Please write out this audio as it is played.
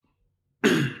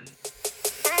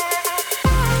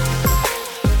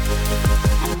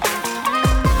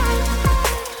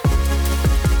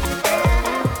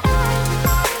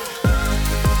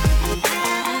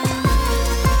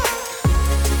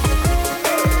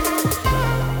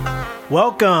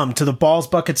Welcome to the Balls,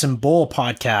 Buckets, and Bull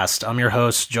podcast. I'm your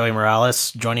host, Joey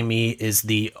Morales. Joining me is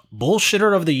the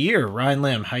bullshitter of the year, Ryan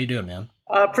Lim. How you doing, man?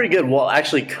 Pretty good. Well,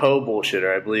 actually,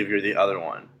 co-bullshitter. I believe you're the other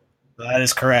one. That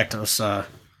is correct. I was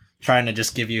trying to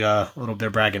just give you a little bit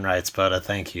of bragging rights, but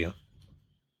thank you.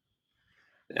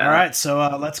 Yeah. All right,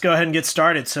 so let's go ahead and get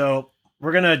started. So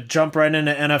we're going to jump right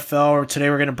into NFL. Today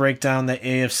we're going to break down the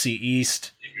AFC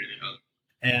East.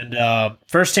 And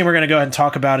first team we're going to go ahead and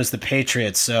talk about is the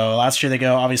Patriots. So last year they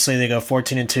go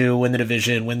 14-2, win the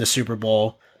division, win the Super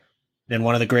Bowl, and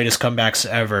one of the greatest comebacks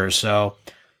ever. So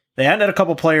they added a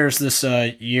couple players this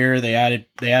year. They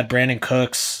add Brandon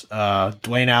Cooks,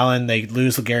 Dwayne Allen. They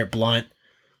lose LeGarrette Blount,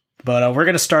 but we're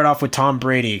going to start off with Tom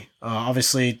Brady.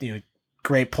 Obviously,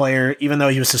 great player. Even though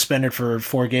he was suspended for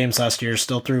 4 games last year,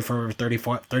 still threw for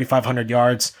 3,500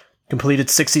 yards. Completed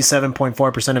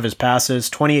 67.4% of his passes,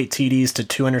 28 TDs to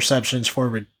 2 interceptions for a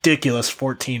ridiculous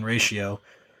 14 ratio.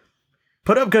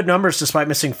 Put up good numbers despite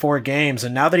missing 4 games,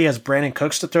 and now that he has Brandon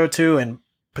Cooks to throw to and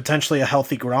potentially a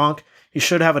healthy Gronk, he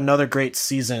should have another great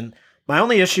season. My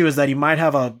only issue is that he might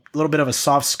have a little bit of a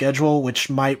soft schedule, which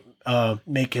might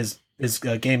make his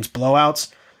games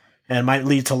blowouts and might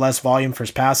lead to less volume for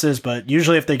his passes, but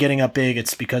usually if they're getting up big,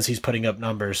 it's because he's putting up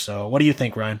numbers. So what do you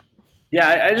think, Ryan?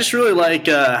 Yeah, I just really like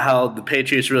how the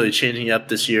Patriots really changing up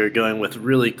this year, going with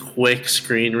really quick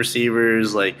screen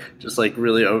receivers,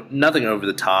 really nothing over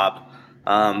the top.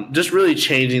 Just really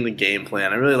changing the game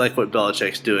plan. I really like what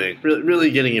Belichick's doing.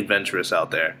 Really getting adventurous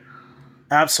out there.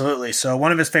 Absolutely. So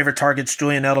one of his favorite targets,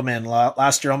 Julian Edelman,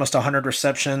 last year almost 100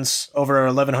 receptions, over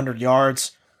 1,100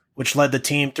 yards, which led the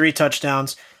team 3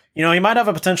 touchdowns. He might have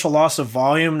a potential loss of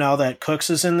volume now that Cooks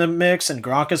is in the mix and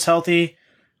Gronk is healthy.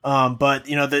 But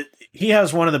he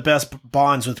has one of the best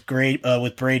bonds with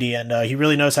Brady, and he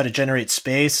really knows how to generate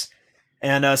space.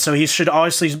 And so he should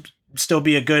obviously still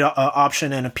be a good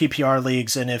option in a PPR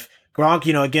leagues. And if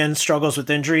Gronk, again, struggles with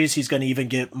injuries, he's going to even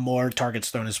get more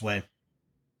targets thrown his way.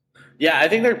 Yeah, I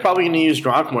think they're probably going to use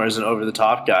Gronk more as an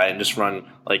over-the-top guy and just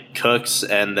run like Cooks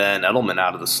and then Edelman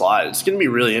out of the slot. It's going to be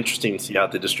really interesting to see how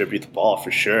they distribute the ball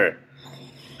for sure.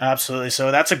 Absolutely.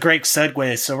 So that's a great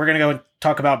segue. So we're going to go and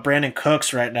talk about Brandon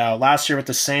Cooks right now. Last year with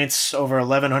the Saints, over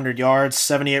 1,100 yards,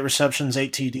 78 receptions,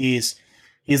 8 TDs.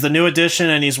 He's the new addition,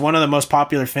 and he's one of the most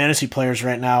popular fantasy players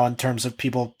right now in terms of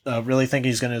people really think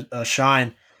he's going to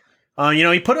shine.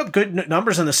 He put up good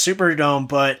numbers in the Superdome,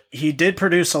 but he did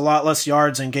produce a lot less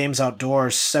yards in games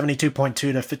outdoors, 72.2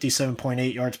 to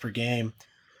 57.8 yards per game.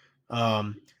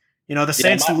 The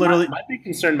Saints literally. My big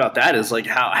concern about that is like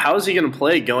how is he going to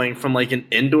play going from like an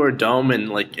indoor dome in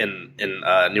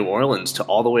New Orleans to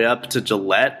all the way up to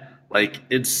Gillette? Like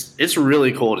it's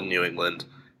really cold in New England,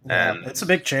 and it's a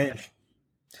big change.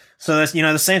 So that's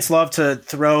the Saints love to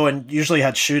throw and usually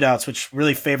had shootouts, which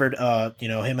really favored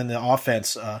him in the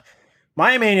offense.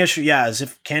 My main issue,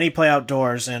 is can he play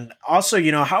outdoors, and also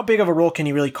how big of a role can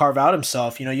he really carve out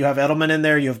himself? You have Edelman in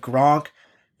there, you have Gronk.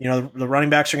 The running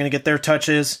backs are going to get their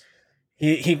touches.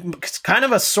 He's kind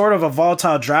of a sort of a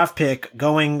volatile draft pick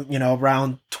going,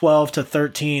 around 12 to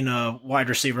 13 wide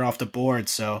receiver off the board.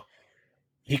 So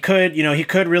he could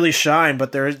really shine,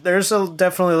 but there's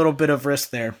definitely a little bit of risk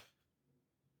there.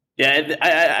 Yeah,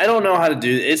 I don't know how to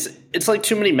do it. It's like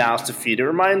too many mouths to feed. It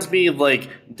reminds me of like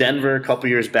Denver a couple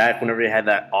years back whenever they had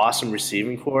that awesome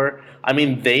receiving core. I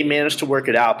mean, they managed to work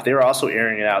it out, but they were also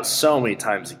airing it out so many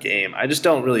times a game. I just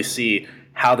don't really see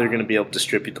how they're going to be able to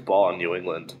distribute the ball in New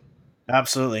England.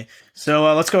 Absolutely.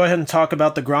 So let's go ahead and talk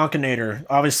about the Gronkinator.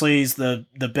 Obviously, he's the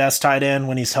best tight end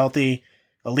when he's healthy,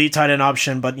 elite tight end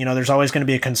option, but, there's always going to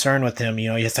be a concern with him.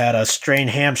 He's had a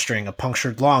strained hamstring, a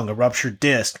punctured lung, a ruptured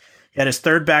disc. He had his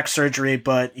 3rd back surgery,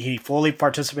 but he fully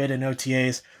participated in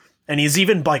OTAs, and he's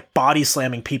even like body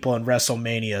slamming people in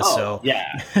WrestleMania. Oh, so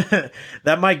yeah,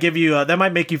 that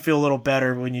might make you feel a little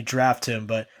better when you draft him,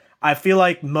 but I feel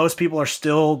like most people are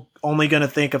still only going to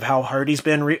think of how hurt he's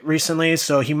been recently,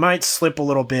 so he might slip a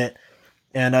little bit.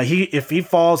 And if he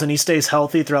falls and he stays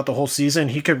healthy throughout the whole season,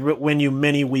 he could win you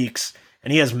many weeks.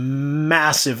 And he has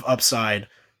massive upside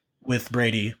with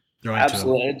Brady throwing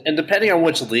absolutely. to him. And depending on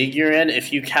which league you're in,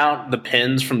 if you count the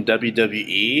pins from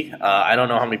WWE, I don't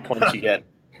know how many points you get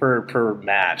per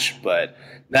match, but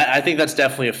I think that's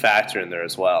definitely a factor in there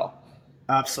as well.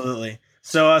 Absolutely.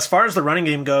 So as far as the running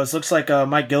game goes, looks like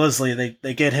Mike Gillislee,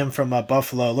 they get him from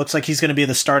Buffalo. Looks like he's going to be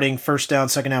the starting first down,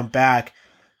 second down back.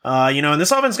 And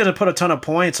this offense is going to put a ton of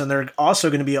points, and they're also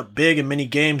going to be up big in many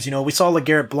games. We saw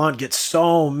LeGarrette Blount get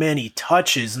so many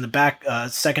touches in the back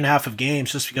second half of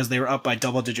games just because they were up by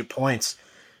double-digit points.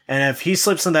 And if he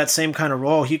slips in that same kind of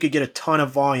role, he could get a ton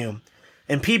of volume.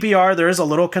 In PPR, there is a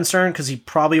little concern because he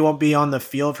probably won't be on the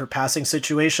field for passing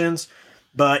situations.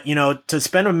 But, to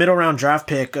spend a middle round draft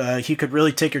pick, he could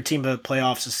really take your team to the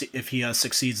playoffs if he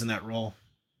succeeds in that role.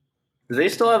 Do they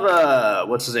still have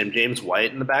what's his name, James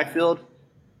White in the backfield?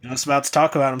 I was about to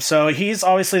talk about him. So he's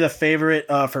obviously the favorite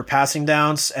for passing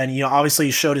downs, and obviously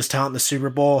he showed his talent in the Super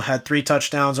Bowl. Had 3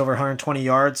 touchdowns, over 120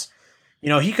 yards.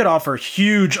 He could offer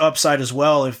huge upside as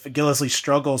well if Gillislee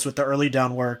struggles with the early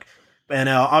down work. And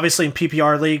obviously in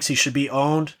PPR leagues, he should be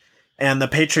owned. And the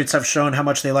Patriots have shown how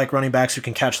much they like running backs who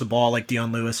can catch the ball, like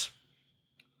Dion Lewis.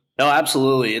 No,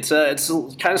 absolutely. It's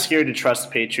kind of scary to trust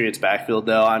the Patriots backfield,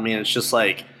 though. I mean, it's just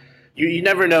like you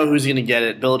never know who's going to get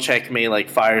it. Belichick may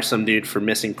fire some dude for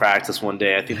missing practice one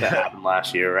day. I think that happened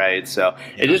last year, right? So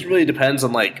It just really depends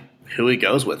on who he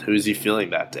goes with, who's he feeling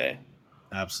that day.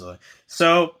 Absolutely.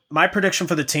 So my prediction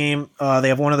for the team, they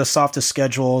have one of the softest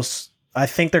schedules. I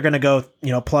think they're going to go,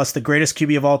 plus the greatest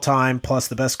QB of all time, plus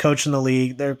the best coach in the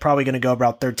league. They're probably going to go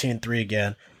about 13-3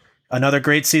 again. Another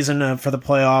great season for the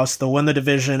playoffs. They'll win the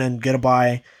division and get a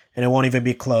bye, and it won't even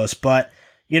be close. But,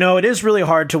 it is really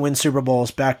hard to win Super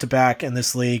Bowls back-to-back in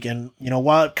this league. And,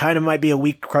 while it kind of might be a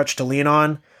weak crutch to lean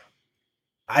on,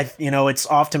 it's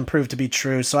often proved to be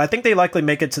true. So I think they likely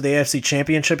make it to the AFC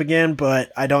Championship again,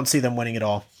 but I don't see them winning it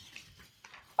all.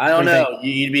 I don't know.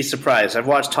 You'd be surprised. I've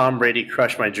watched Tom Brady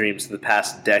crush my dreams in the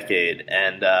past decade,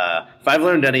 and if I've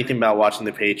learned anything about watching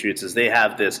the Patriots is they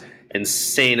have this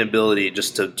insane ability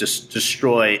just to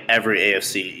destroy every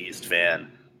AFC East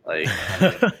fan.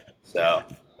 So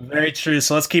very true.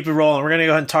 So let's keep it rolling. We're gonna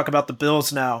go ahead and talk about the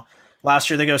Bills now.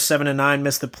 Last year they go 7-9,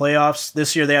 missed the playoffs.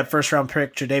 This year they had first round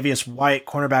pick Tre'Davious White,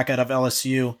 cornerback out of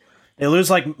LSU. They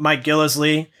lose Mike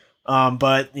Gillislee.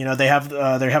 But they have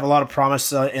a lot of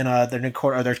promise in their new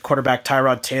their quarterback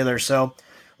Tyrod Taylor. So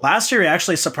last year he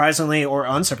actually surprisingly or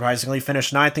unsurprisingly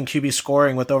finished 9th in QB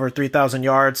scoring with over 3,000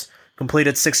 yards,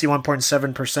 completed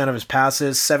 61.7% of his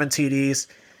passes, 7 TDs,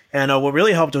 and what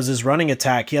really helped was his running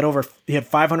attack. He had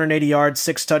 580 yards,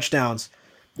 6 touchdowns.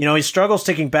 He struggles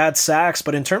taking bad sacks,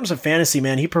 but in terms of fantasy,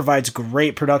 man, he provides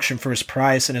great production for his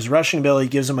price, and his rushing ability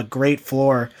gives him a great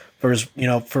floor for his,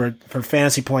 for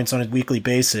fantasy points on a weekly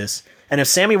basis. And if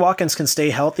Sammy Watkins can stay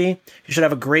healthy, he should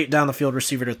have a great down the field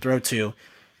receiver to throw to.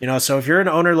 So if you're an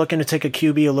owner looking to take a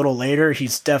QB a little later,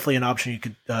 he's definitely an option you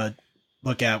could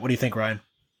look at. What do you think, Ryan?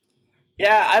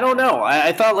 Yeah, I don't know.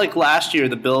 I thought last year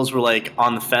the Bills were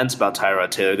on the fence about Tyrod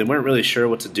Taylor. They weren't really sure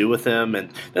what to do with him, and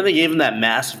then they gave him that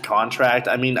massive contract.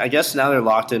 I mean, I guess now they're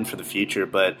locked in for the future,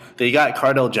 but they got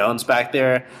Cardell Jones back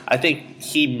there. I think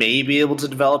he may be able to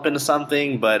develop into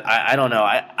something, but I don't know.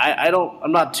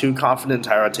 I'm not too confident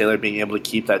in Tyrod Taylor being able to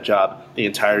keep that job the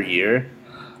entire year.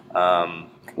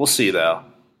 We'll see though.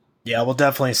 Yeah, we'll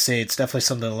definitely see. It's definitely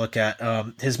something to look at.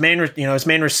 His main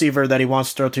receiver that he wants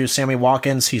to throw to is Sammy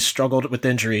Watkins. He's struggled with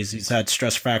injuries. He's had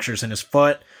stress fractures in his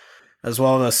foot, as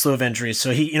well as a slew of injuries.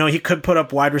 So he could put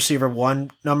up wide receiver 1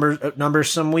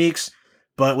 numbers some weeks,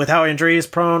 but with how injury is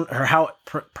prone or how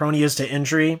prone he is to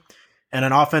injury, and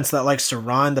an offense that likes to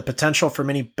run, the potential for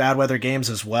many bad weather games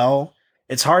as well.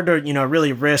 It's hard to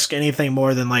really risk anything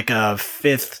more than a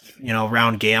 5th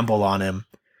round gamble on him.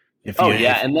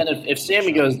 And then if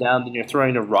Sammy goes down, then you're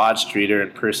throwing to Rod Streeter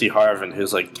and Percy Harvin,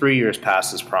 who's 3 years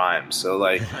past his prime. So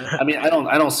I mean, I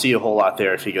don't see a whole lot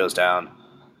there if he goes down.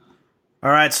 All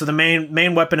right, so the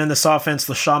main weapon in this offense,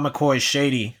 LaShawn McCoy,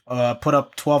 Shady, put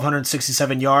up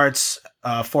 1,267 yards,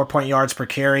 4 yards per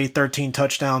carry, 13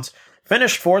 touchdowns,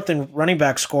 finished 4th in running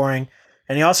back scoring,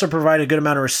 and he also provided a good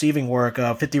amount of receiving work,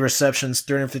 50 receptions,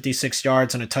 356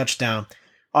 yards, and a touchdown.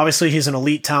 Obviously, he's an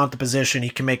elite talent at the position. He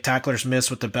can make tacklers miss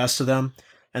with the best of them.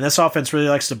 And this offense really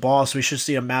likes the ball, so we should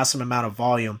see a massive amount of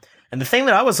volume. And the thing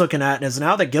that I was looking at is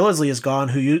now that Gillislee is gone,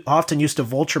 who often used to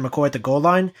vulture McCoy at the goal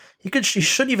line, he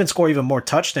should even score even more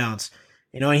touchdowns.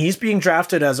 And he's being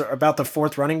drafted as about the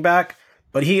 4th running back,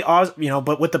 but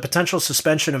but with the potential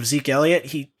suspension of Zeke Elliott,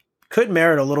 he could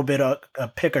merit a little bit of a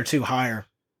pick or 2 higher.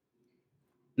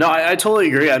 No, I totally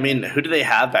agree. I mean, who do they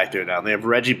have back there now? They have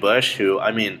Reggie Bush, who,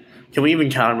 I mean, can we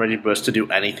even count on Reggie Bush to do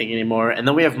anything anymore? And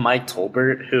then we have Mike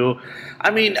Tolbert, who,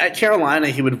 I mean, at Carolina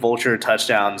he would vulture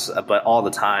touchdowns, but all the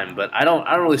time. But I don't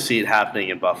really see it happening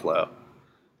in Buffalo.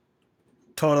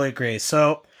 Totally agree.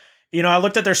 So, I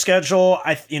looked at their schedule.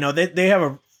 They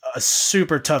have a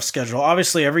super tough schedule.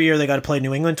 Obviously, every year they got to play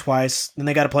New England twice. Then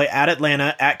they got to play at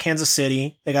Atlanta, at Kansas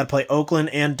City. They got to play Oakland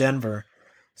and Denver.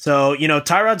 So,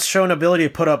 Tyrod's shown ability to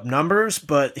put up numbers,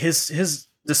 but his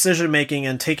decision-making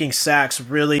and taking sacks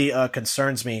really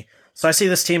concerns me. So I see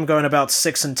this team going about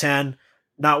 6-10,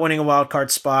 not winning a wild card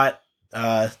spot.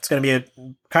 It's going to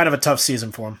be kind of a tough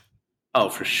season for them. Oh,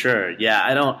 for sure. Yeah,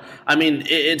 I don't. I mean,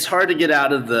 it's hard to get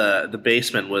out of the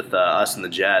basement with us and the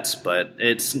Jets, but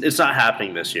it's not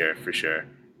happening this year for sure.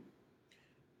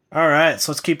 All right,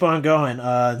 so let's keep on going.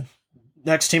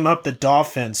 Next team up, the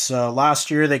Dolphins. So last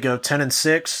year they go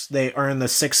 10-6. They earned the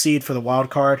sixth seed for the wild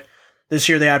card. This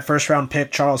year they had first round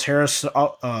pick Charles Harris,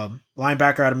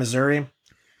 linebacker out of Missouri.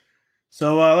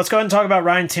 So let's go ahead and talk about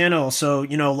Ryan Tannehill. So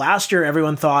last year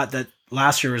everyone thought that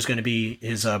last year was going to be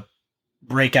his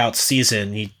breakout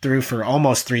season. He threw for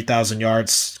almost 3,000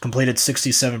 yards, completed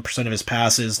 67% of his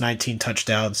passes, 19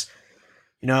 touchdowns.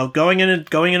 Going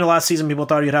into last season, people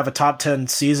thought he'd have a top 10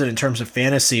 season in terms of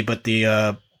fantasy, but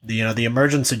the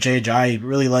emergence of Jay Ajayi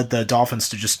really led the Dolphins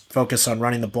to just focus on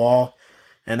running the ball,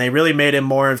 and they really made him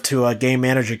more to a game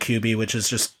manager QB, which is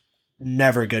just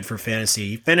never good for fantasy.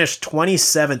 He finished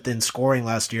 27th in scoring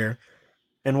last year,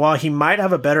 and while he might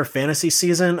have a better fantasy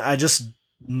season, I just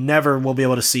never will be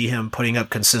able to see him putting up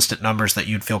consistent numbers that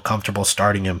you'd feel comfortable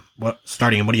starting him. What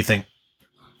do you think?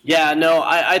 Yeah, no,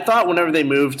 I thought whenever they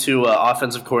moved to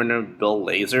offensive coordinator Bill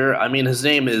Lazor, I mean, his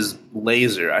name is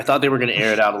Lazor. I thought they were going to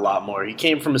air it out a lot more. He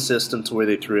came from a system to where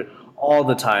they threw it all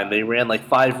the time. They ran like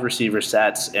 5 receiver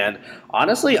sets, and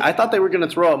honestly, I thought they were going to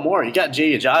throw it more. You got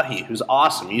Jay Ajayi, who's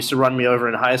awesome. He used to run me over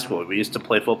in high school. We used to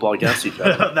play football against each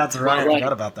other. That's right. I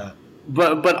forgot about that.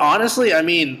 But honestly, I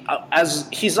mean, as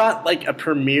he's not like a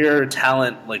premier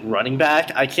talent like running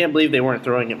back, I can't believe they weren't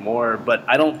throwing it more. But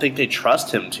I don't think they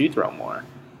trust him to throw more.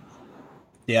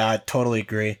 Yeah, I totally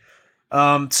agree.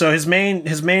 So his main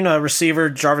receiver,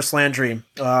 Jarvis Landry,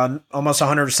 almost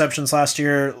 100 receptions last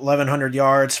year, 1,100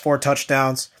 yards, 4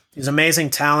 touchdowns. He's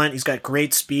amazing talent. He's got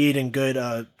great speed and good,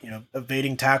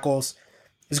 evading tackles.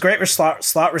 He's a great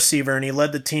slot receiver, and he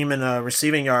led the team in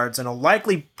receiving yards, and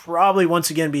will probably once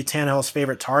again be Tannehill's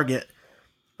favorite target.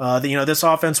 This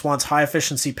offense wants high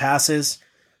efficiency passes,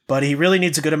 but he really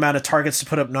needs a good amount of targets to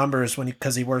put up numbers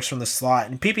because he works from the slot.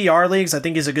 In PPR leagues, I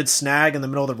think he's a good snag in the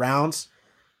middle of the rounds,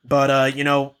 but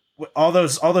all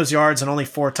those yards and only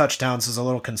 4 touchdowns is a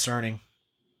little concerning.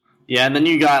 Yeah, and then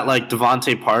you got like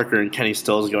Devontae Parker and Kenny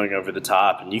Stills going over the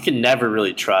top, and you can never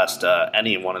really trust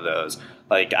any one of those.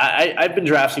 Like I've been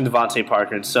drafting Devontae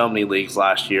Parker in so many leagues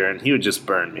last year, and he would just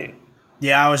burn me.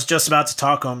 Yeah, I was just about to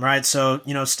talk him, right? So,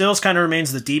 Stills kind of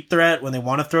remains the deep threat when they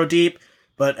want to throw deep,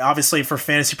 but obviously for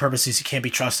fantasy purposes, he can't be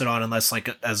trusted on unless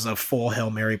as a full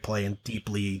Hail Mary play in deep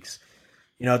leagues.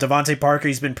 Devontae Parker,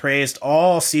 he's been praised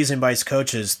all season by his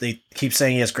coaches. They keep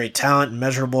saying he has great talent and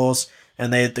measurables,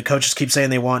 and the coaches keep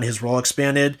saying they want his role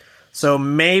expanded. So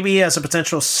maybe as a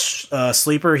potential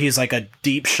sleeper, he's like a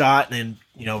deep shot in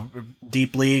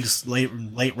deep leagues,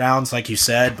 late rounds, like you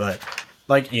said. But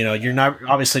you're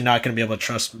obviously not going to be able to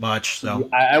trust much. So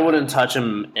I wouldn't touch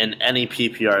him in any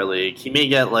PPR league. He may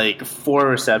get like 4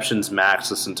 receptions max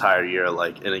this entire year,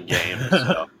 like in a game.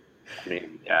 So I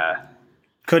mean, yeah.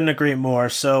 Couldn't agree more.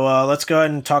 So let's go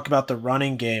ahead and talk about the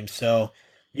running game. So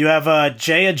you have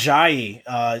Jay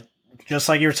Ajayi, just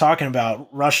like you were talking about,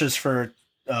 rushes for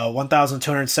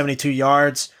 1,272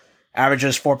 yards,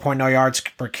 averages 4.0 yards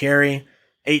per carry,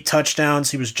 8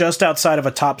 touchdowns. He was just outside of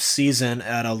a top season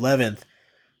at 11th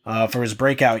for his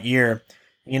breakout year.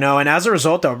 And as a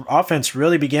result, the offense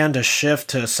really began to shift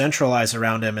to centralize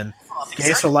around him, and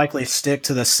Gase will likely stick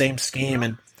to the same scheme.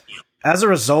 And as a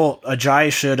result,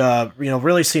 Ajayi should,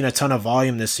 really seen a ton of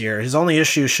volume this year. His only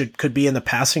issue could be in the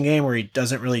passing game, where he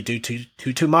doesn't really do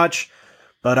too much.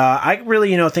 But I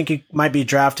really, think he might be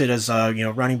drafted as,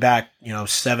 running back,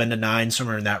 7 to 9,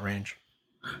 somewhere in that range.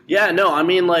 Yeah, no, I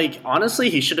mean,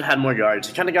 honestly, he should have had more yards.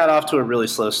 He kind of got off to a really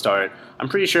slow start. I'm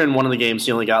pretty sure in one of the games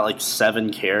he only got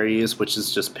 7 carries, which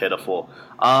is just pitiful.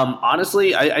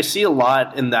 Honestly, I see a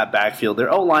lot in that backfield.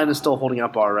 Their O-line is still holding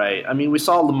up all right. I mean, we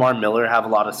saw Lamar Miller have a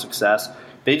lot of success.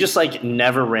 They just,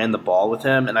 never ran the ball with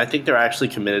him, and I think they're actually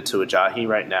committed to Ajayi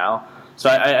right now. So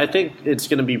I think it's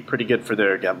going to be pretty good for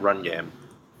their run game.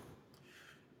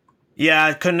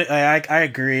 Yeah, I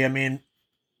agree. I mean,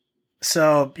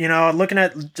 so looking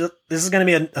at this is going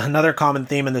to be another common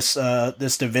theme in this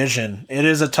division. It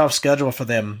is a tough schedule for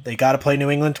them. They got to play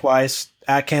New England twice,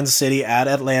 at Kansas City, at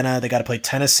Atlanta. They got to play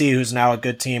Tennessee, who's now a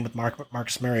good team with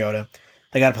Marcus Mariota.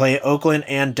 They got to play Oakland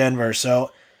and Denver.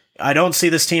 So I don't see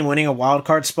this team winning a wild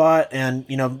card spot. And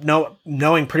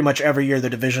knowing pretty much every year the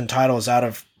division title is out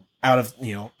of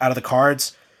the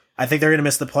cards, I think they're going to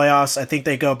miss the playoffs. I think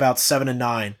they go about 7 and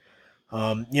 9.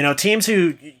 Teams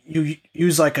who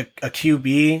use a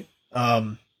QB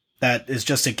that is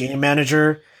just a game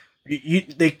manager,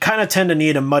 they kind of tend to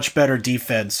need a much better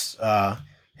defense,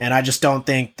 and I just don't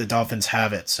think the Dolphins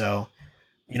have it. So,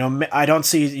 I don't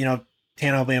see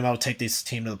Tannehill being able to take this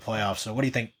team to the playoffs. So, what do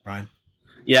you think, Ryan?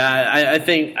 Yeah, I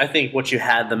think what you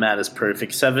had them at is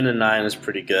perfect. 7-9 is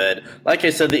pretty good. Like I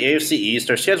said, the AFC East,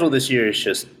 our schedule this year is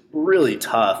just really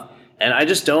tough, and I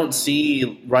just don't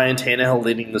see Ryan Tannehill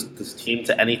leading this team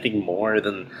to anything more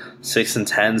than 6-10,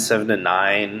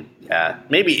 7-9. Yeah,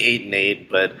 maybe 8-8,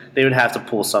 but they would have to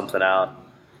pull something out.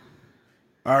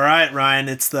 All right, Ryan,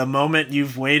 it's the moment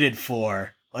you've waited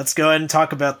for. Let's go ahead and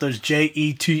talk about those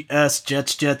Jets,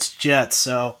 Jets.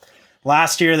 So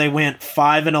last year they went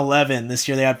 5-11. This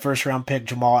year they had first round pick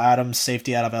Jamal Adams,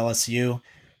 safety out of LSU.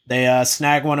 They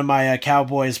snagged one of my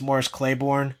Cowboys, Morris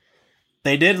Claiborne.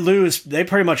 They did lose. They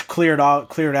pretty much cleared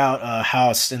out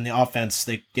house in the offense.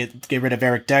 They get rid of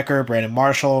Eric Decker, Brandon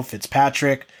Marshall,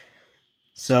 Fitzpatrick.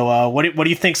 So what do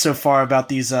you think so far about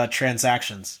these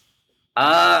transactions?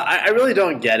 I really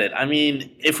don't get it. I mean,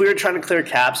 if we were trying to clear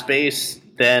cap space,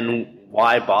 then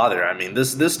why bother? I mean,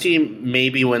 this team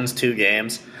maybe wins 2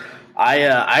 games. I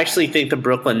actually think the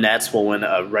Brooklyn Nets will win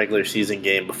a regular season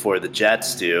game before the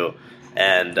Jets do,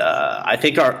 and I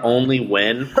think our only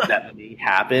win that may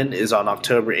happen is on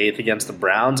October 8th against the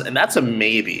Browns, and that's a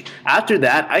maybe. After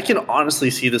that, I can honestly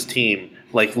see this team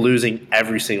like losing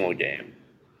every single game.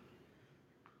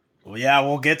 Well, yeah,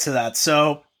 we'll get to that.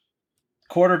 So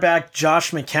quarterback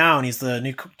Josh McCown. He's the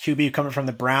new QB coming from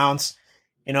the Browns.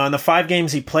 You know, in the 5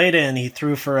 games he played in, he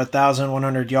threw for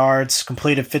 1,100 yards,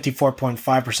 completed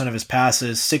 54.5% of his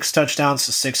passes, 6 touchdowns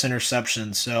to 6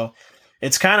 interceptions. So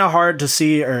it's kind of hard to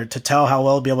see or to tell how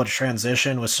well he'll be able to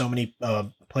transition with so many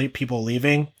people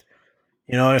leaving.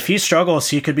 You know, if he struggles,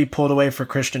 he could be pulled away for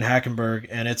Christian Hackenberg,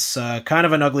 and it's kind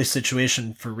of an ugly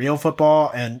situation for real football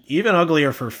and even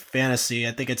uglier for fantasy.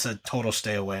 I think it's a total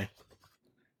stay away.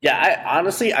 Yeah,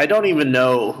 I don't even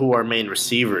know who our main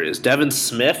receiver is. Devin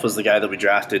Smith was the guy that we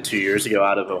drafted 2 years ago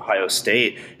out of Ohio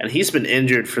State, and he's been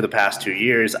injured for the past 2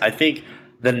 years. I think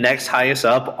the next highest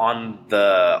up on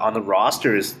the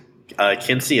roster is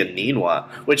Kinsey Anenwa,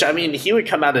 which I mean he would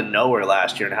come out of nowhere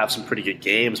last year and have some pretty good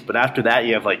games, but after that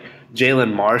you have like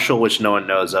Jalen Marshall, which no one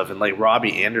knows of, and like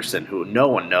Robbie Anderson, who no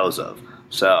one knows of.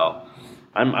 So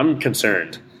I'm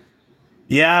concerned.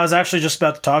 Yeah, I was actually just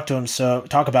about to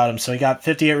talk about him. So he got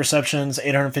 58 receptions,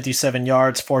 857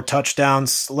 yards, 4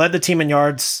 touchdowns, led the team in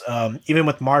yards, even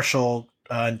with Marshall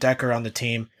and Decker on the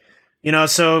team. You know,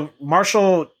 so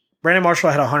Brandon Marshall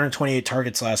had 128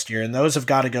 targets last year, and those have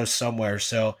got to go somewhere.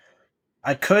 So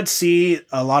I could see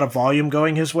a lot of volume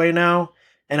going his way now,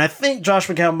 and I think Josh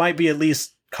McCown might be at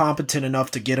least competent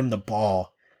enough to get him the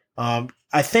ball.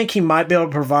 I think he might be able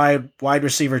to provide wide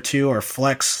receiver 2 or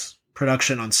flex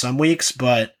production on some weeks,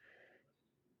 but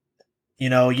you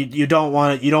know you don't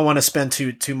want to spend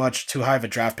too high of a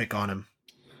draft pick on him.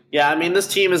 Yeah, I mean this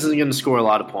team isn't going to score a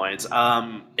lot of points.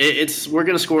 We're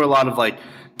going to score a lot of like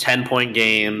 10-point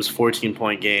games,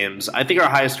 14-point games. I think our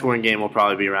highest scoring game will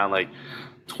probably be around like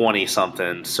 20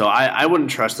 something. So I wouldn't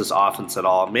trust this offense at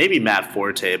all. Maybe Matt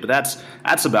Forte, but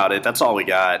that's about it. That's all we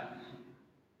got.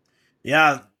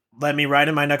 Yeah, let me right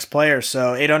in my next player.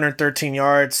 So 813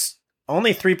 yards,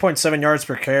 only 3.7 yards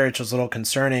per carry, which was a little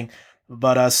concerning,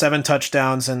 but 7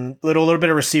 touchdowns and little bit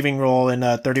of receiving role in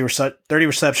 30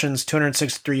 receptions,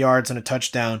 263 yards and a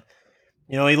touchdown.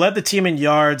 You know, he led the team in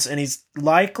yards, and he's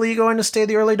likely going to stay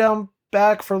the early down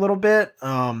back for a little bit.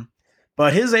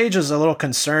 But his age is a little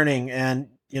concerning, and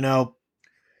you know,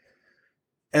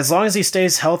 as long as he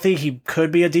stays healthy, he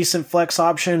could be a decent flex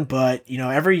option. But you know,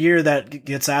 every year that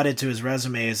gets added to his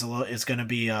resume is going to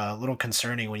be a little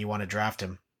concerning when you want to draft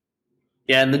him.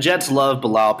 Yeah, and the Jets love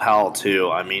Bilal Powell too.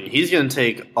 I mean, he's going to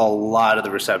take a lot of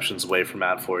the receptions away from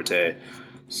Matt Forte.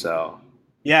 So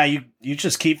yeah, you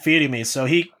just keep feeding me. So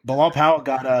Bilal Powell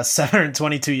got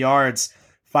 722 yards,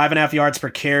 5.5 yards per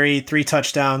carry, 3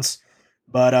 touchdowns.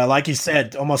 But like you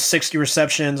said, almost 60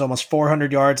 receptions, almost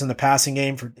 400 yards in the passing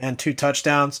game and 2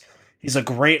 touchdowns. He's a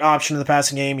great option in the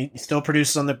passing game. He still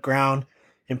produces on the ground.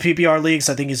 In PPR leagues,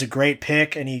 I think he's a great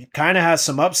pick, and he kind of has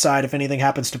some upside if anything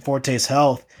happens to Forte's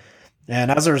health.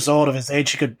 And as a result of his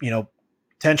age, he could, you know,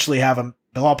 potentially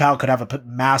Bilal Powell could have a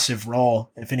massive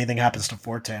role if anything happens to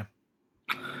Forte.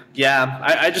 Yeah,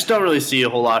 I just don't really see a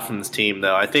whole lot from this team,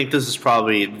 though. I think this is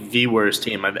probably the worst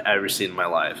team I've ever seen in my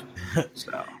life.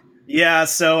 So yeah,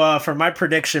 so for my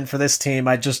prediction for this team,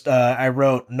 I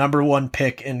wrote number 1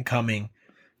 pick incoming.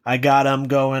 I got them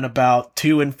going about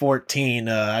 2-14.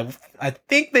 I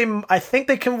think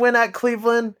they can win at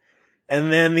Cleveland. And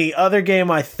then the other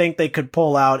game I think they could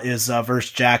pull out is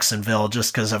versus Jacksonville,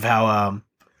 just because of how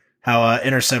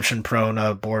interception prone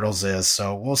Bortles is.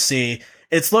 So we'll see.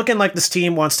 It's looking like this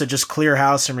team wants to just clear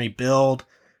house and rebuild.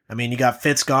 I mean, you got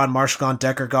Fitz gone, Marshall gone,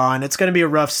 Decker gone. It's going to be a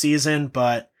rough season,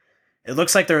 but it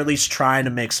looks like they're at least trying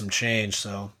to make some change.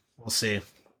 So we'll see.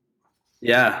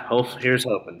 Yeah, here's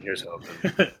hoping. Here's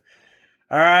hoping.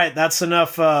 All right, that's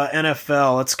enough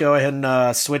NFL. Let's go ahead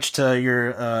and switch to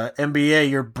your NBA,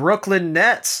 your Brooklyn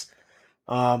Nets.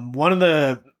 One of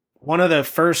the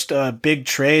first big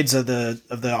trades of the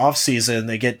offseason,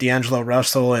 they get D'Angelo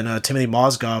Russell and Timothy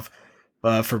Mozgov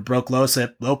for Brook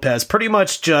Lopez. Pretty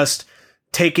much just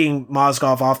taking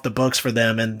Mozgov off the books for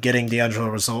them and getting D'Angelo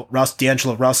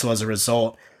Russell as a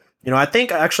result. I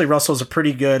think actually Russell's a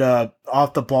pretty good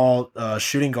off the ball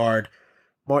shooting guard.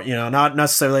 More, not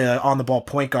necessarily an on the ball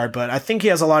point guard, but I think he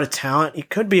has a lot of talent. He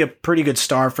could be a pretty good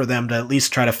star for them to at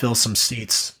least try to fill some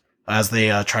seats as they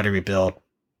try to rebuild.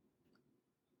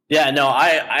 Yeah, no, I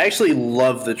actually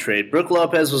love the trade. Brook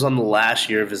Lopez was on the last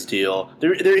year of his deal.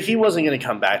 He wasn't going to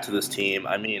come back to this team.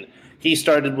 I mean, he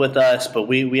started with us, but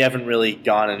we haven't really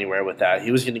gone anywhere with that.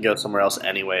 He was going to go somewhere else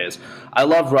anyways. I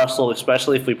love Russell,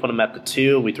 especially if we put him at the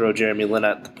 2. We throw Jeremy Lin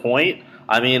at the point.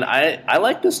 I mean, I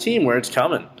like this team where it's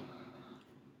coming.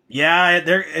 Yeah,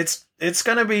 it's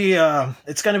gonna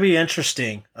be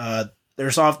interesting.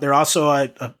 They're also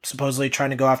supposedly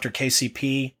trying to go after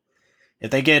KCP.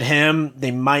 If they get him,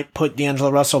 they might put D'Angelo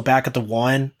Russell back at the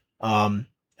 1, and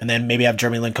then maybe have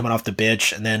Jeremy Lin coming off the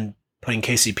bench, and then putting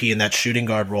KCP in that shooting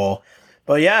guard role.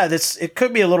 But yeah, it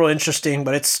could be a little interesting,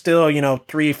 but it's still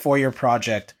 3-4 year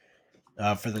project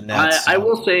for the Nets. I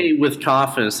will say with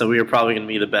confidence that we are probably going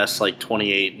to be the best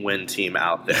 28 win team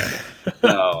out there.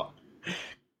 So.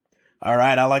 All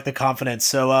right, I like the confidence.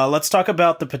 So let's talk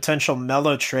about the potential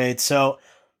Melo trade. So,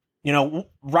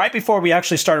 right before we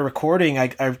actually started recording, I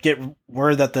get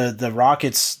word that the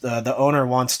Rockets, the owner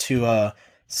wants to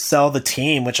sell the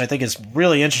team, which I think is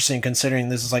really interesting considering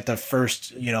this is the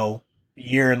first,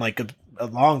 year in a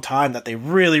long time that they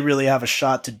really, really have a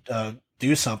shot to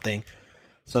do something.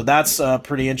 So that's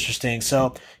pretty interesting.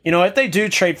 So, if they do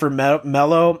trade for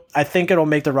Melo, I think it'll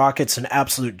make the Rockets an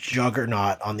absolute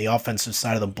juggernaut on the offensive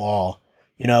side of the ball.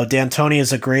 D'Antoni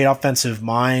is a great offensive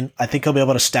mind. I think he'll be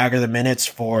able to stagger the minutes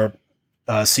for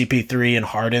CP3 and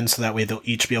Harden so that way they'll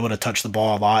each be able to touch the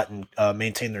ball a lot and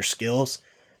maintain their skills.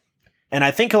 And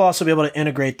I think he'll also be able to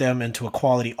integrate them into a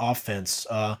quality offense.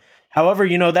 However,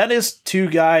 that is two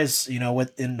guys,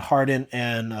 within Harden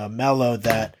and Melo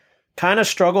that kind of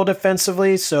struggle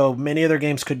defensively, so many of their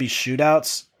games could be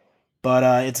shootouts, but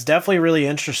it's definitely really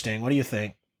interesting. What do you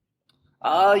think?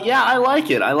 Yeah, I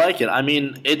like it. I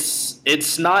mean,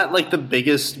 it's not the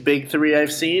biggest big 3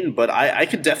 I've seen, but I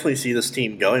could definitely see this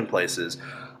team going places.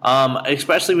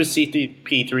 Especially with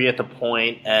CP3 at the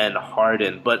point and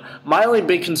Harden. But my only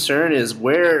big concern is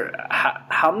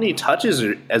how many touches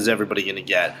is everybody going to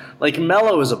get?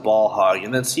 Melo is a ball hog,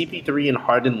 and then CP3 and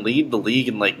Harden lead the league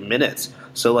in minutes.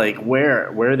 So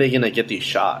where are they going to get these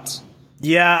shots?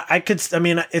 Yeah,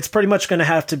 it's pretty much going to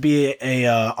have to be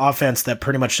a offense that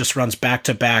pretty much just runs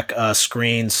back-to-back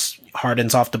screens.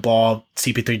 Harden's off the ball,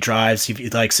 CP3 drives, he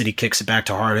likes it, he kicks it back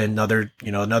to Harden,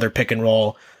 another pick and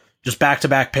roll. Just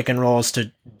back-to-back pick and rolls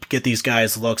to get these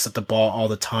guys looks at the ball all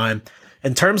the time.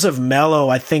 In terms of Melo,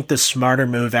 I think the smarter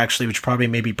move actually would probably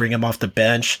maybe bring him off the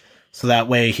bench so that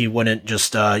way he wouldn't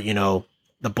just, the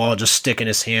ball just stick in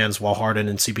his hands while Harden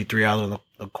and CP3 out on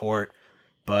the court.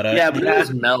 But but that's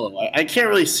Melo. I can't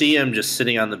really see him just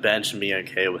sitting on the bench and being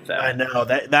okay with that. I know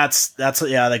that's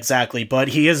yeah, exactly. But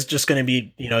he is just going to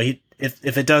be,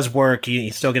 if it does work,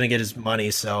 he's still going to get his money.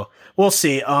 So we'll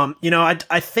see.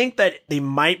 I think that they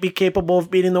might be capable of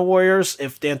beating the Warriors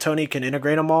if D'Antoni can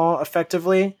integrate them all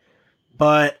effectively.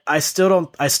 But I still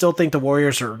think the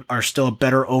Warriors are still a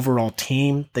better overall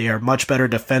team. They are much better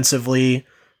defensively.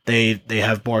 They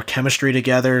have more chemistry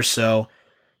together. So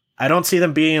I don't see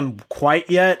them being quite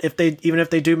yet even if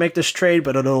they do make this trade,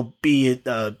 but it'll be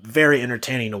very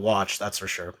entertaining to watch. That's for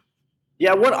sure.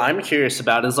 Yeah, what I'm curious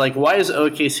about is why is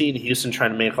OKC and Houston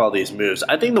trying to make all these moves?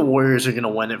 I think the Warriors are going to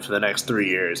win it for the next 3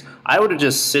 years. I would have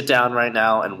just sit down right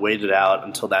now and wait it out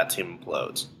until that team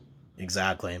implodes.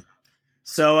 Exactly.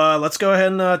 So let's go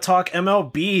ahead and talk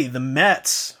MLB. The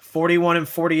Mets,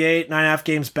 41-48, 9.5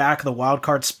 games back of the wild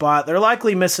card spot. They're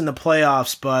likely missing the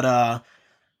playoffs, but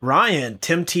Ryan,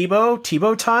 Tim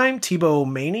Tebow time,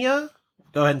 Tebow Mania.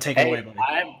 Go ahead and take it away, buddy.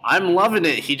 I'm loving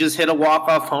it. He just hit a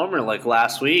walk-off homer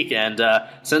last week, and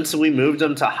since we moved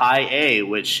him to high A,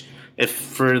 which, if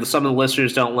for some of the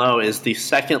listeners don't know, is the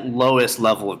second lowest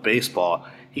level of baseball,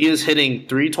 he is hitting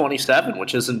 .327,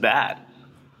 which isn't bad.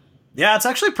 Yeah, it's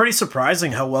actually pretty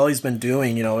surprising how well he's been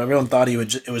doing. Everyone thought it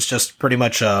was just pretty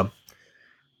much a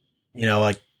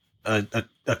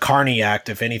carny act,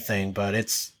 if anything, but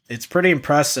it's pretty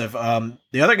impressive.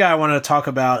 The other guy I wanted to talk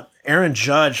about, Aaron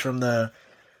Judge from the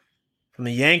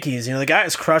Yankees. The guy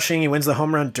is crushing. He wins the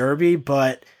home run derby,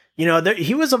 but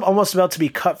he was almost about to be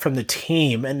cut from the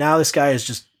team, and now this guy is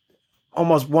just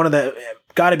almost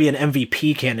got to be an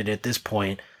MVP candidate at this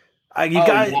point. You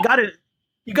got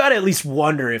to at least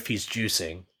wonder if he's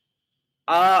juicing.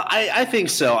 I think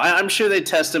so. I'm sure they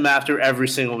test him after every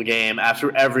single game,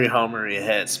 after every homer he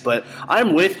hits. But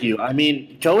I'm with you. I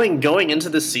mean, going into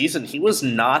the season, he was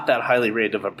not that highly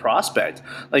rated of a prospect.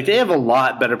 Like, they have a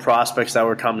lot better prospects that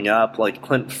were coming up. Like,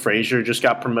 Clint Frazier just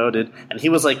got promoted, and he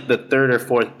was like the third or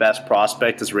fourth best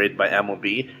prospect as rated by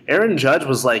MLB. Aaron Judge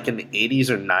was like in the 80s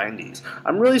or 90s.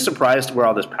 I'm really surprised where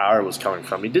all this power was coming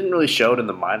from. He didn't really show it in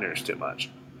the minors too much.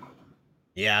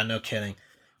 Yeah, no kidding.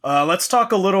 Let's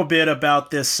talk a little bit about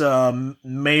this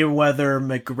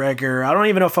Mayweather-McGregor. I don't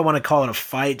even know if I want to call it a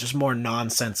fight, just more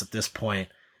nonsense at this point.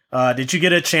 Did you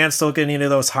get a chance to look at any of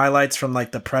those highlights from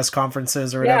like the press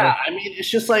conferences or whatever? Yeah, I mean,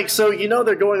 it's just like, so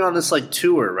they're going on this like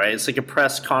tour, right? It's like a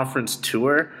press conference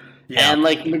tour. Yeah. And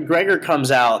like McGregor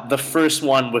comes out, the first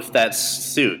one with that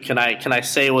suit. Can I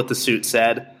say what the suit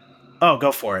said? Oh,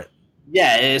 go for it.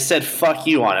 Yeah, it said "fuck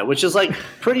you" on it, which is like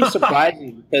pretty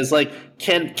surprising because like,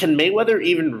 can Mayweather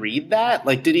even read that?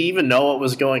 Like, did he even know what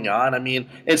was going on? I mean,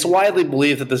 it's widely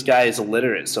believed that this guy is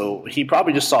illiterate, so he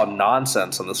probably just saw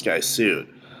nonsense on this guy's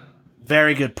suit.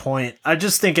 Very good point. I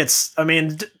just think I just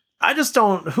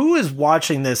don't. Who is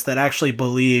watching this that actually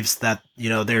believes that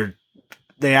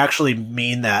they actually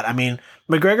mean that? I mean,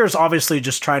 McGregor's obviously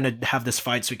just trying to have this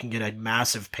fight so he can get a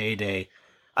massive payday.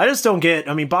 I just don't get.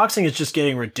 I mean, boxing is just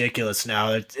getting ridiculous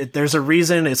now. There's a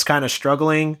reason it's kind of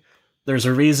struggling. There's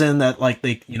a reason that like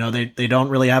they don't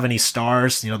really have any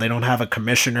stars. They don't have a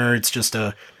commissioner. It's just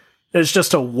a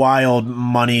wild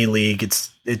money league.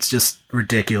 It's just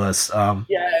ridiculous.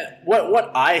 Yeah,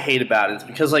 what I hate about it is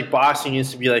because like boxing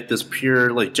used to be like this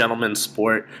pure like gentleman's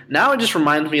sport. Now it just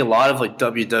reminds me a lot of like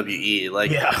WWE.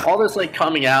 Like all this like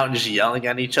coming out and just yelling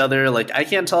at each other. Like I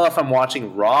can't tell if I'm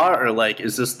watching Raw or like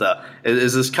is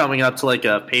this coming up to like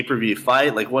a pay-per-view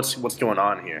fight? Like what's going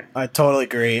on here? I totally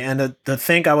agree. And to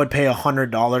think I would pay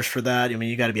 $100 for that, I mean,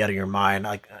 you got to be out of your mind.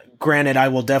 Like, granted, I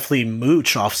will definitely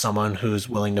mooch off someone who's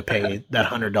willing to pay that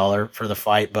 $100 for the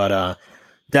fight, but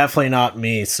definitely not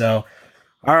me. So,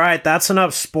 all right, that's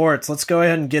enough sports. Let's go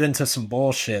ahead and get into some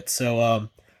bullshit. So,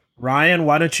 Ryan,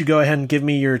 why don't you go ahead and give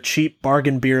me your cheap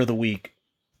bargain beer of the week?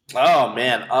 Oh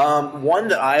man, one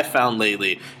that I found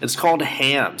lately. It's called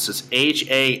Hams. It's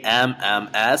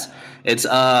HAMMS.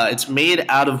 It's made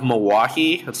out of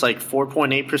Milwaukee. It's like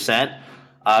 4.8%.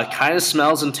 Kind of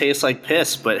smells and tastes like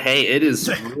piss, but hey, it is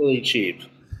really cheap.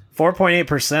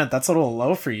 4.8%. That's a little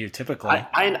low for you, typically.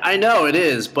 I know it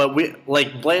is, but we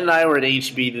like Blaine and I were at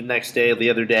HB the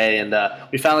other day, and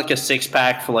we found like a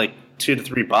 6-pack for like $2 to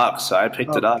 $3. So I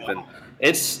picked it up, and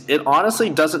it honestly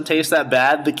doesn't taste that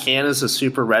bad. The can is a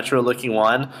super retro looking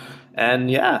one, and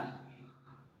yeah.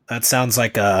 That sounds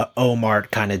like a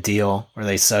O-Mart kind of deal where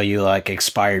they sell you like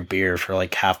expired beer for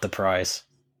like half the price.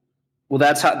 Well,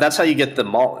 that's how you get the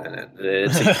malt in it.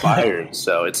 It's expired,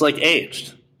 so it's like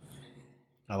aged.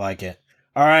 I like it.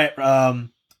 All right.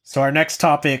 So our next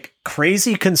topic: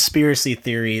 crazy conspiracy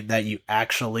theory that you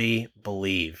actually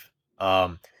believe.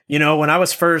 When I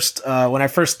first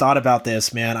thought about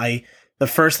this, man, the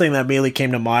first thing that immediately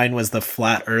came to mind was the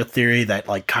flat Earth theory that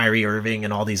like Kyrie Irving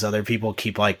and all these other people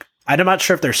keep like. I'm not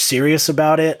sure if they're serious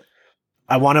about it.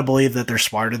 I want to believe that they're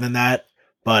smarter than that.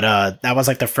 But that was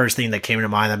like the first thing that came to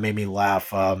mind that made me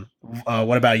laugh.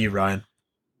 What about you, Ryan?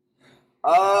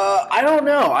 I don't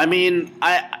know. I mean,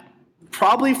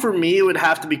 probably for me it would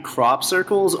have to be crop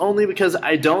circles, only because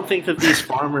I don't think that these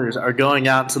farmers are going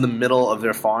out to the middle of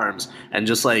their farms and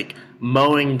just like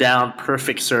mowing down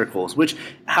perfect circles. Which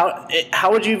how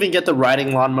would you even get the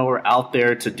riding lawnmower out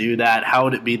there to do that? How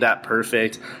would it be that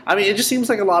perfect? I mean, it just seems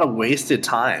like a lot of wasted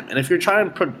time. And if you're trying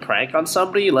to put a prank on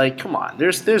somebody, like, come on,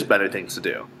 there's better things to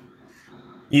do.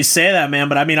 You say that, man,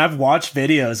 but I mean, I've watched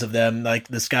videos of them. Like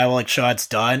this guy will like show it's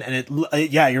done, and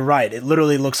yeah, you're right. It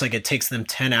literally looks like it takes them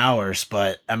 10 hours.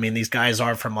 But I mean, these guys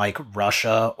are from like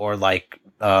Russia or like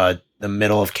the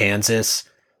middle of Kansas.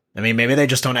 I mean, maybe they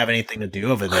just don't have anything to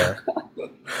do over there.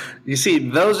 You see,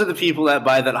 those are the people that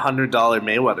buy that $100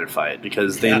 Mayweather fight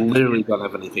because they literally don't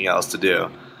have anything else to do.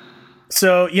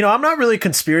 So, I'm not really a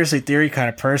conspiracy theory kind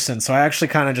of person. So I actually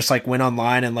kind of just like went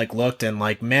online and like looked and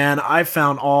like, man, I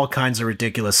found all kinds of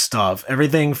ridiculous stuff.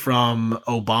 Everything from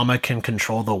Obama can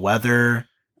control the weather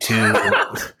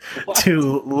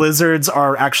to lizards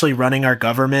are actually running our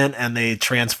government and they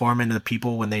transform into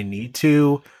people when they need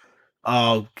to.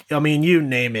 I mean, you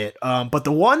name it. But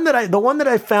the one that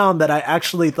I found that I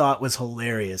actually thought was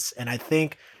hilarious, and I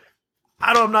think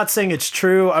I'm not saying it's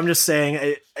true. I'm just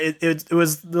saying it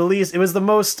was the least. It was the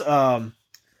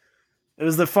It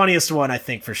was the funniest one, I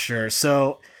think, for sure.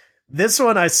 So this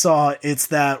one I saw, it's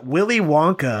that Willy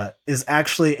Wonka is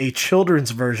actually a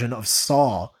children's version of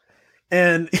Saw.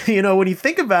 And, when you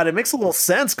think about it, it makes a little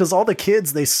sense because all the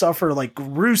kids, they suffer like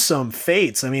gruesome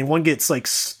fates. I mean, one gets like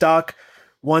stuck,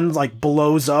 one like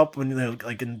blows up when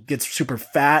like and gets super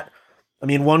fat. I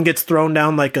mean, one gets thrown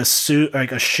down like a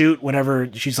chute whenever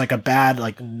she's like a bad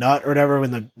like nut or whatever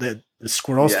when the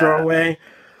squirrels throw away.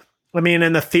 I mean,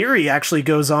 and the theory actually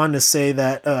goes on to say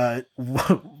that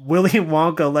Willy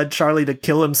Wonka led Charlie to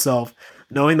kill himself,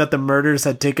 knowing that the murders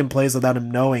had taken place without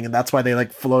him knowing, and that's why they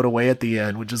like float away at the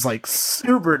end, which is like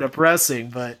super depressing.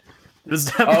 But it was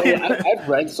definitely. Oh yeah, I've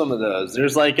read some of those.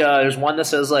 There's like there's one that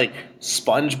says like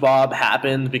SpongeBob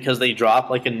happened because they dropped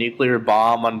like a nuclear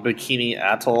bomb on Bikini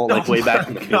Atoll like way back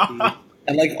in the 50s,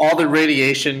 and like all the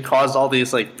radiation caused all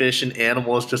these like fish and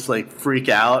animals just like freak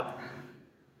out.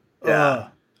 Yeah.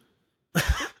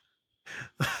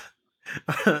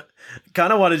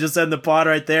 Kind of want to just end the pod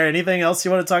right there. Anything else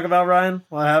you want to talk about, Ryan?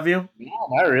 Will I have you? No,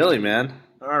 not really, man.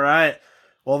 All right.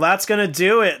 Well, that's going to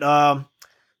do it.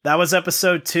 That was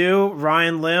episode 2.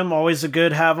 Ryan Lim, always a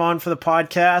good have on for the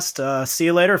podcast. See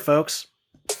you later, folks.